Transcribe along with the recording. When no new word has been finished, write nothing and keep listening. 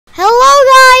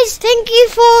you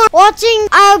for watching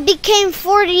our Became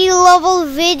 40 level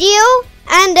video.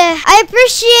 And I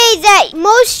appreciate that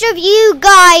most of you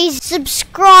guys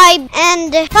subscribe,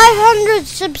 and 500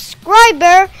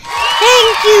 subscriber.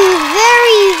 Thank you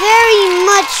very, very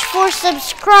much for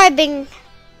subscribing.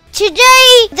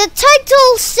 Today, the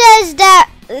title says that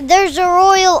there's a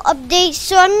royal update,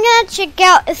 so I'm gonna check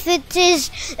out if it is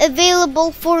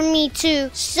available for me too.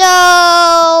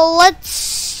 So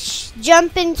let's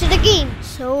jump into the game.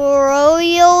 So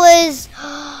royal is...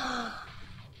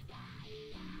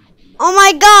 Oh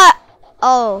my god!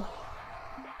 Oh.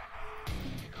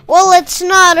 Well, it's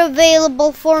not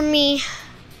available for me.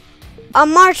 A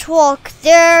March Walk,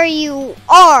 there you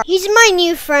are. He's my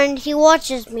new friend, he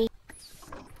watches me.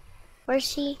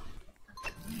 Where's he?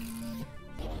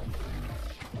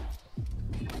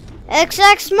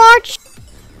 XX March?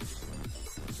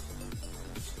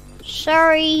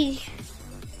 Sorry,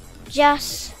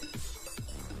 Jess.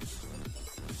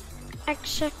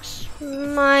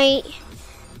 XX might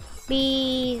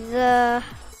be the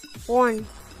one.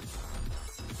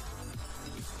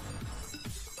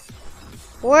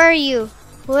 Where are you?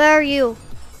 Where are you?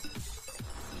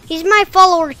 He's my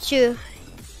follower too.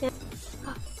 Yeah.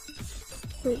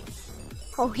 Wait.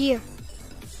 Oh, here.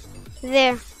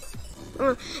 There.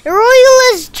 Royal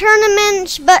is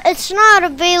tournaments, but it's not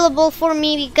available for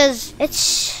me because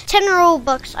it's 10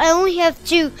 Robux. I only have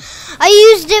 2. I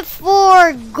used it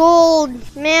for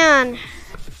gold. Man,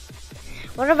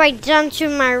 what have I done to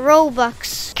my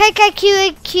Robux?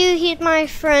 KKQAQ, he's my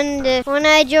friend. When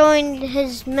I joined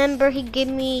his member, he gave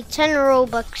me 10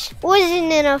 Robux.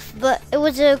 Wasn't enough, but it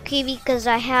was okay because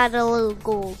I had a little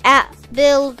gold. At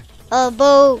build a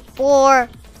bow for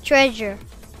treasure.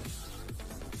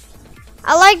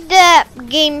 I like that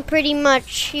game pretty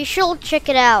much. You should check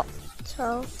it out.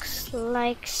 Talks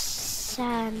like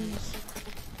sand.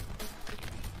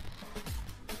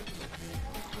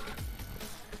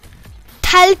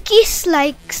 Talkies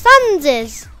like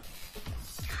Sanses.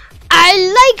 I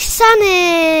like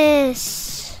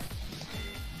Sanis.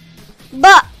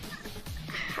 But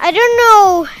I don't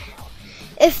know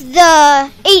if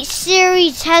the 8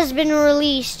 series has been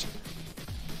released.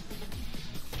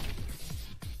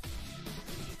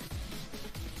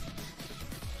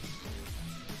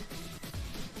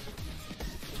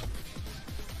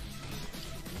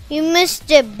 You missed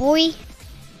it, boy.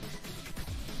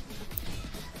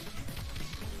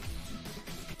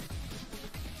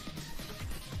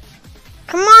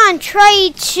 Come on,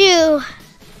 try to,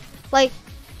 like,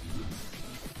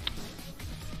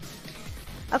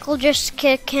 I could just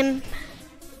kick him.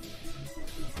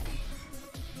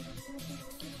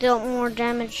 Dealt more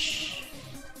damage.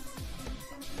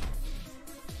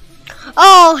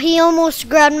 Oh, he almost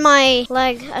grabbed my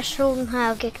leg. I shouldn't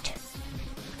have kicked.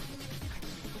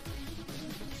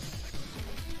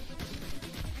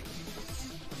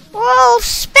 Well,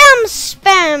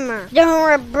 spammer.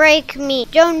 Don't break me.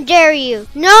 Don't dare you.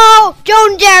 No,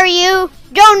 don't dare you.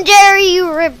 Don't dare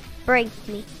you break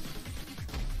me.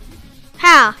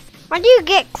 How? Why do you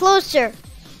get closer?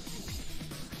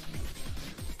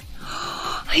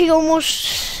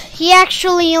 He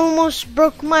actually almost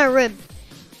broke my rib.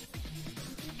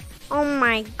 Oh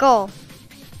my god.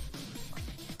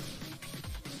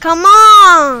 Come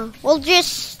on. Well,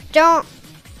 just don't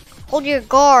hold your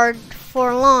guard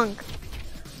for long.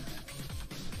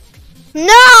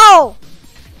 No!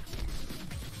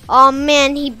 Oh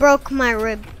man, he broke my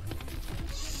rib.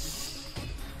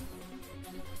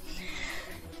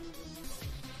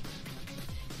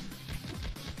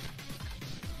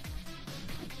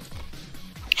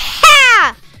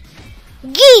 Ha!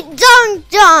 Geet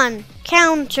dunked on.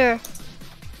 Counter.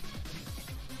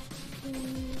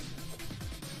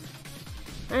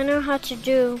 I know how to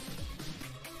do.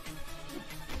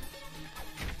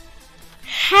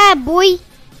 Ha, boy.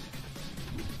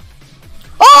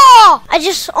 Oh! I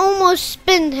just almost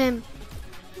spinned him.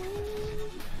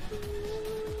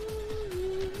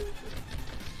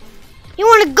 You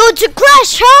want to go to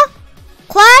Clash, huh?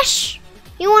 Clash?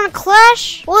 You want to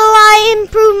clash? Well, I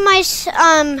improved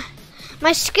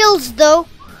my skills though.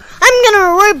 I'm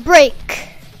gonna rib break.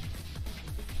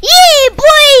 Yeah,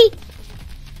 boy!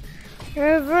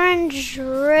 Revenge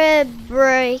rib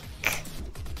break.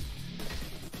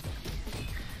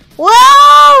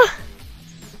 Whoa!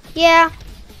 Yeah.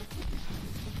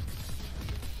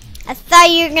 I thought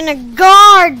you were gonna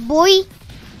guard, boy.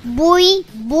 Boy.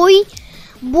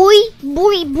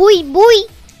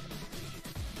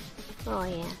 Oh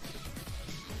yeah.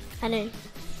 I didn't.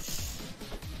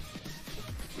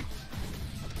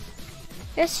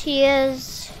 Yes, he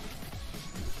is.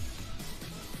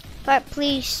 But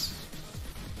please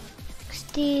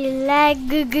The lag.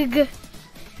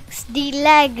 The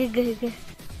lag.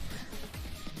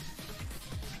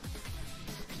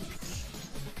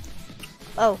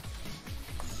 Oh.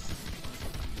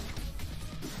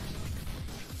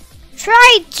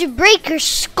 Try to break your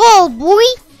skull, boy.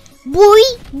 Boy.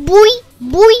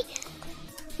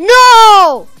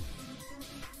 No!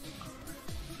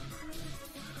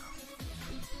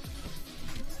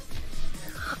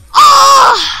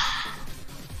 Oh!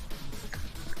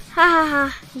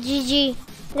 Ha. GG.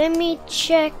 Let me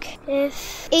check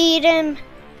if item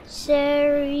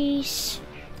series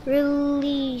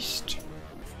released.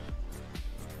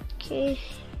 Okay.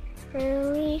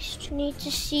 Released. Need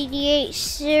to see the 8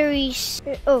 series.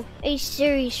 Oh, 8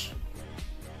 series.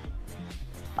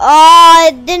 Oh,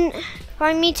 it didn't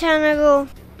find me time ago.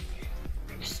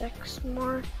 6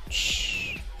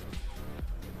 March.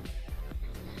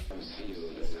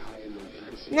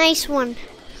 Nice one.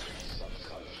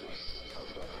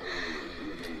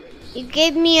 You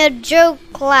gave me a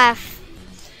joke laugh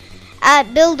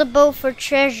at Build a Boat for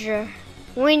Treasure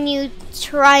when you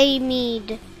try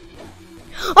mead.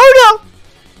 Oh no!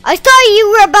 I thought you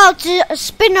were about to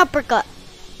spin uppercut.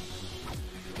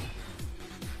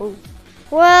 Oh.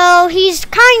 Well, he's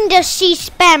kinda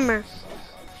C-spammer.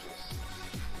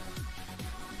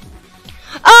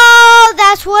 Oh,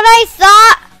 that's what I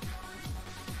thought.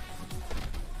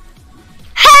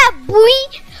 Ha! Boy.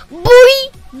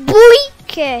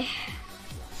 Okay.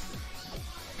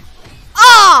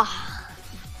 Ah!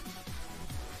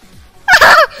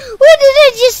 What did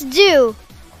I just do?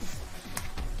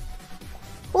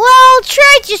 Well,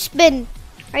 try to spin.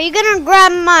 Are you gonna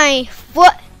grab my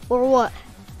foot or what?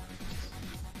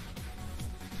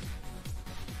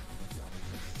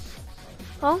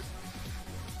 Oh?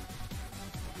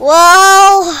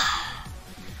 Well,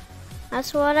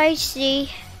 that's what I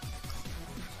see.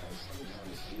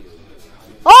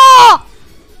 Oh!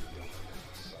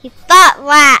 You thought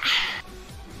that.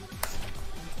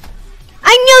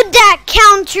 I know that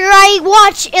counter. I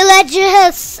watch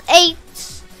Elijah's 8.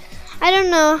 I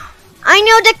don't know. I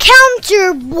know the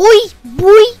counter, boy.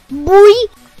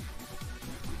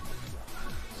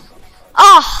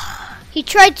 Oh, he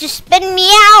tried to spin me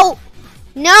out.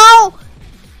 No.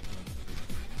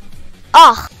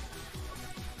 Oh.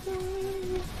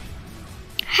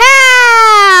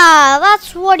 Ha!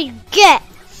 That's what you get.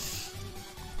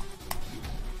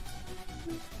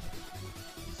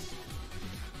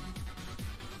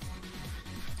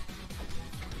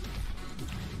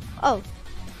 Oh.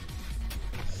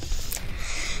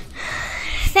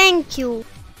 Thank you.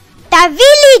 The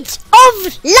village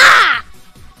of La.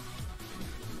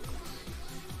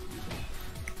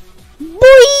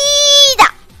 Buida.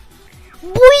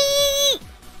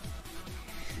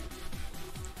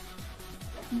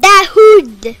 The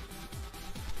hood.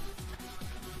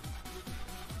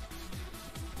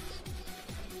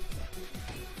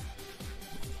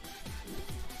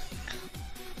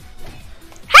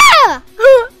 Ha!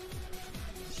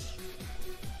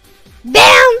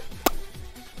 Bam!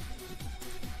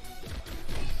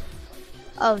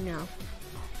 Oh no.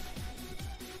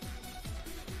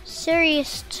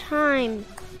 Serious time.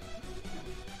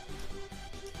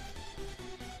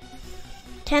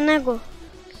 Can I go?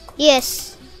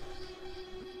 Yes.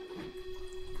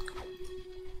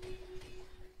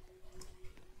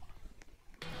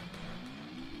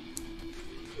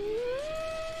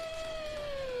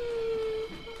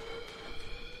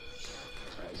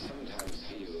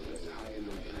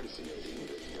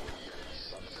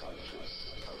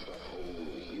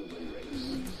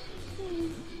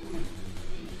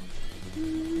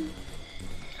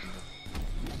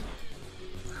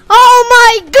 Oh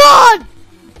my God!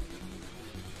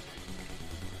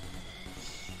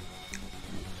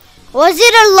 Was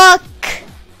it a luck?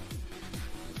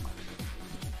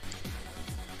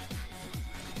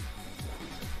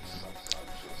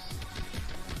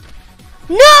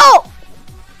 No!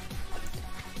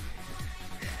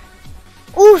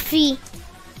 Oofy.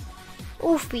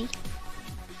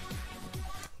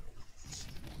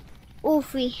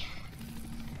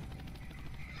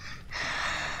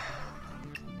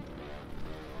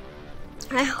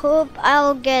 I hope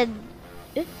I'll get.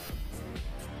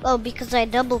 Oh, because I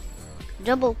double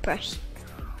pressed.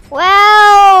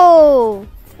 Wow,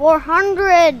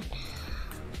 400.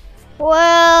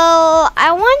 Well,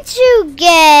 I want to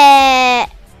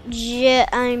get.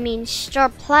 Star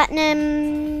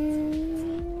Platinum.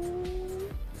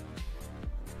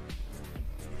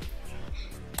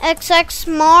 XX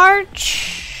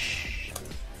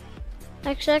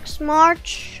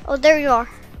March. Oh, there you are.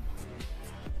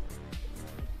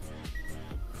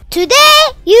 Today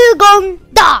you gon'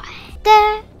 die.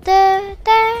 Da, da, da.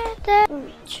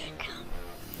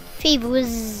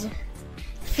 Fevers.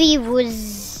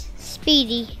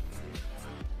 Speedy.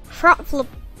 Front flip.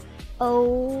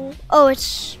 Oh,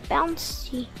 it's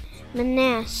bouncy.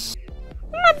 Menace.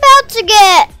 I'm about to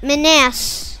get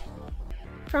Menace.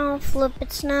 Front flip,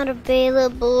 it's not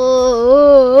available.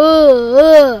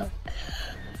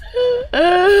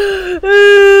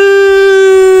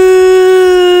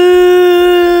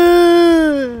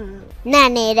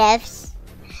 Not enough.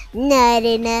 Not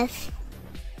enough.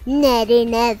 Not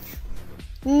enough.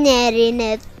 Not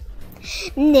enough.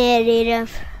 Not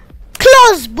enough.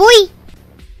 Close, boy!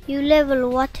 You level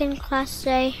what in class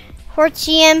A?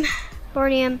 40M.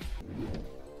 40M.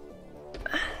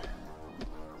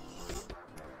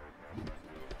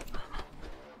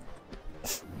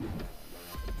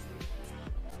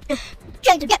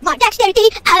 Trying to get my dexterity.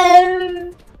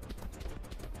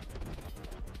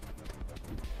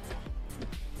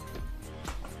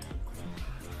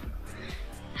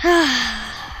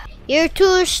 You're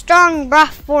too strong, bruh,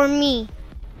 for me.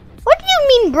 What do you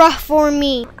mean, bruh, for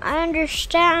me? I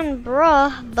understand,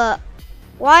 bruh, but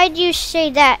why do you say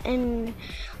that in,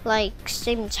 like,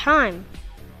 same time?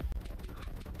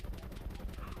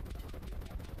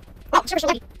 Oh,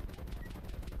 seriously, laggy.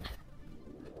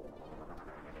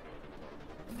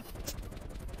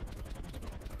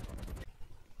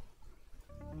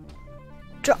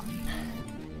 Drop.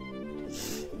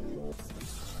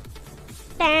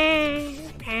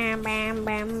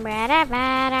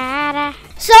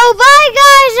 So bye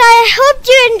guys, I hope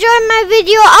you enjoyed my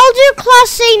video. I'll do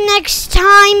class A next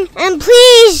time, and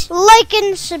please like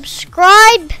and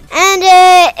subscribe. And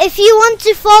if you want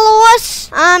to follow us,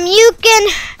 you can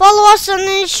follow us on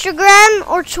Instagram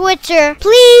or Twitter.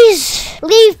 Please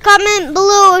leave comment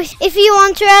below if you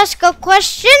want to ask a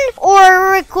question or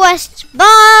a request.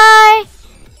 Bye.